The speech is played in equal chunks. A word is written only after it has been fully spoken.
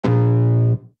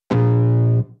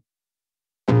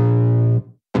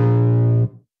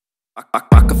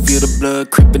I can feel the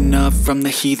blood creeping up from the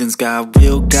heathens. Got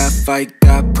will, got fight,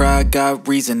 got pride, got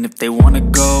reason. If they wanna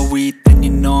go eat, then you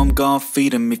know I'm gon'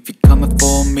 feed them. If you're coming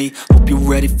for me, hope you're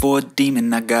ready for a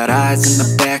demon. I got eyes in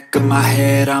the back of my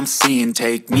head, I'm seeing.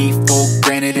 Take me for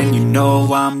granted and you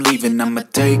know I'm leaving. I'ma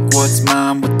take what's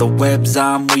mine with the webs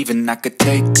I'm weaving. I could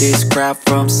take this crowd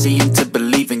from seeing to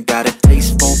believing. Got a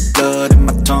taste for blood and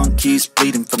my tongue keeps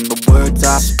bleeding from the words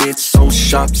I spit. So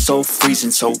sharp, so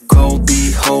freezing, so cold.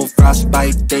 Behold,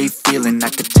 frostbite they feeling. I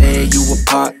could tear you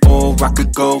apart or I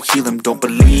could go heal them. Don't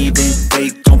believe in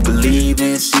fate, don't believe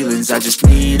in ceilings. I just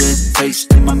need a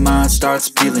taste and my mind starts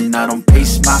peeling. I don't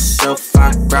pace myself,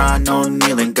 I grind on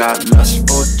kneeling. Got lust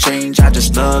for change, I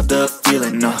just love the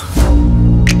feeling.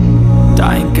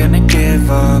 I ain't gonna give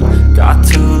up. Got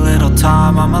too little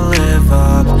time, I'ma live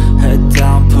up. Head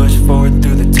down, push forward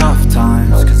through the tough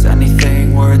times. Cause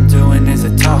anything worth doing is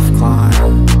a tough climb.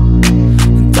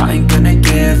 And I ain't gonna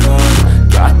give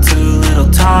up. Got too little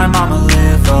time, I'ma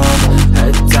live up.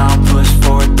 Head down, push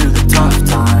forward through the tough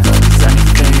times. Cause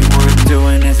anything worth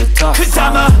doing is a tough climb. Cause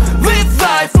I'ma live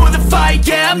life for the fight,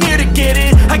 yeah, I'm here to get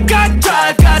it. I got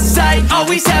drive, got sight,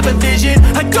 always have a vision.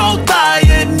 I go by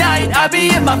at night, I be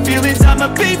in my feelings. I'ma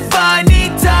be fine,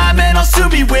 need time, and I'll soon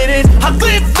be winning. I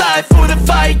live life for the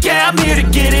fight, yeah, I'm here to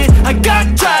get it. I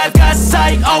got drive, got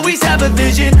sight, always have a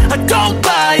vision. I go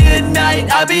by at night,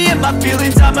 I be in my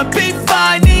feelings. I'ma be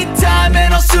fine, need time,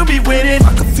 and I'll soon be winning.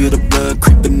 I can feel the blood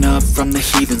creeping up from the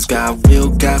heathens. Got will,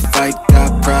 got fight,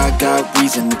 got pride, got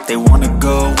reason. If they wanna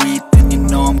go eat, then you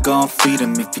know I'm gon' feed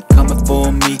them. If you're coming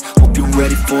for me, hope you're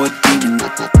ready for a demon. I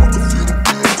can feel the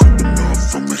blood creeping up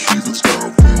from the heathens.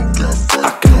 Got will, got fight. I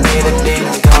can hear the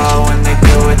demons call when they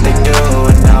do what they do.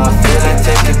 And now I feel like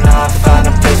taking off, find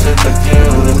a place with a view.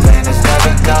 The pain is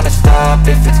never gonna stop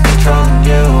if it's controlling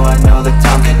you. I know that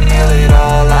time can heal it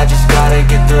all, I just gotta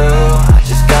get through. I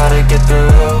just gotta get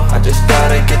through, I just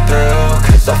gotta get through.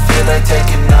 Cause I feel like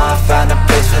taking off, find a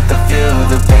place with a view.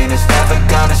 The pain is never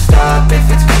gonna stop if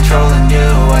it's controlling you.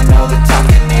 I know that time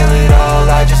can heal it all,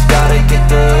 I just gotta get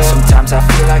through. Sometimes I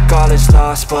feel like all is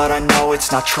lost, but I know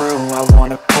it's not true. I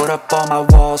wanna put up all my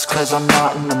walls cause I'm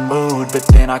not in the mood. But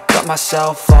then I cut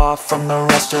myself off from the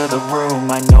rest of the room.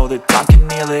 I know that time can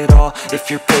heal it all if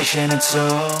you're patient and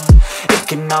soon. It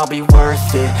can all be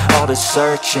worth it, all the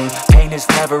searching. Pain is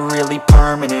never really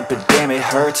permanent, but damn it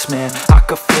hurts, man. I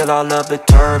could feel all of the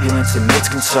turbulence and it's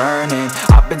concerning.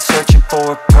 I've been searching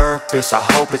for a purpose, I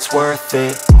hope it's worth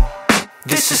it.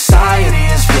 This society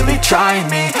is really trying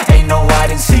me. Ain't no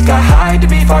hide and seek, I hide to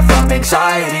be far from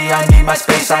anxiety. I need my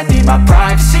space, I need my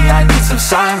privacy. I need some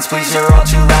silence, please, you're all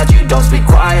too loud. You don't speak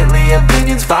quietly,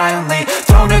 opinions violently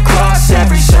thrown across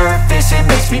every surface. It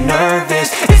makes me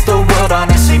nervous, it's the world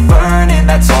honestly burning.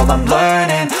 That's all I'm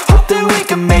learning, hope that we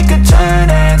can make a turn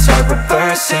and start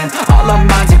reversing. All our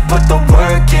minds, we put the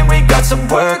work in, we got some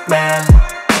work, man.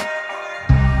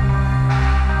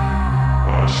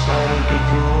 I started to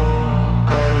grow.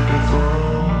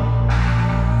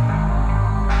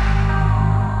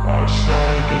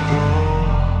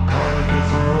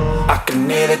 I can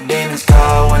hear the demons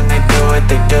call when they do what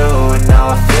they do. And now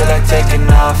I feel like taking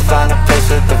off, find a place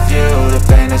with a view. The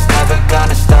pain is never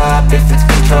gonna stop if it's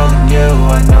controlling you.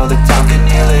 I know that time can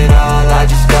heal it all, I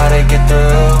just gotta get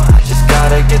through. I just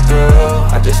gotta get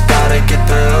through, I just gotta get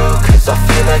through. Cause I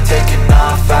feel like taking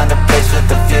off, find a place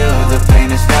with a view. The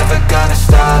pain is never gonna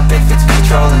stop if it's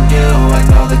controlling you. I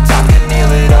know that time can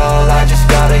heal it all, I just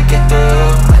gotta get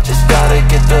through. I just gotta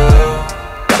get through.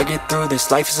 Gotta get through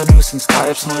this, life is a nuisance, tie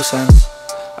up some loose ends.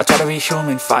 I try to be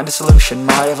human, find a solution,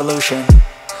 my evolution.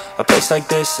 A place like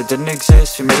this, it didn't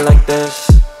exist, we made it like this.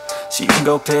 So you can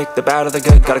go pick the bad or the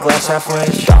good, got a glass halfway.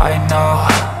 I know,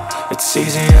 it's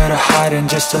easier to hide than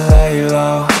just to lay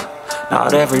low.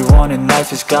 Not everyone in life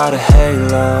has got a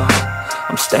halo.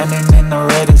 I'm standing in the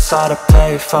red inside a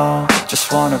payphone.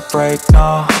 Just wanna break,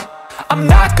 no, I'm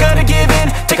not gonna give in.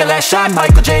 Take a last shot,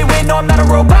 Michael J. Win. No, I'm not a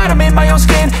robot, I'm in my own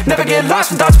skin. Never get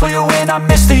lost when thoughts pull you in. I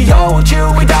miss the old you,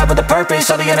 we died with a purpose.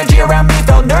 All the energy around me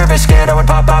felt nervous, scared I would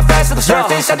pop off fast to the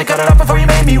surface. Had to cut it off before you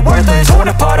made me worthless. Torn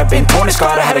apart, I've been torn and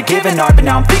scarred. I had a given art, but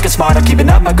now I'm thinking smart. I'm keeping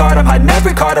up my guard, I'm hiding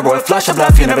every card. A royal flush of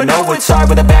love, you never know what's hard.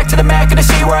 With a back to the mat, gonna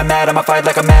see where I'm at. I'ma fight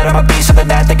like I'm mad, I'ma be something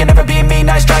that they can never be me.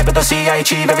 Nice try, but they'll see I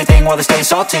achieve everything while they stay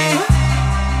salty. I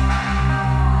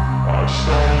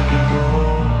started to go.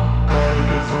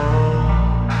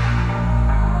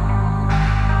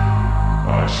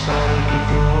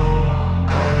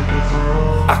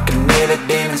 I can hear the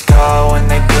demons call when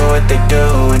they do what they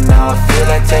do. And now I feel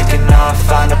like taking off,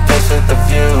 find a place with a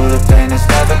view. The pain is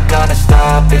never gonna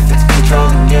stop if it's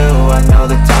controlling you.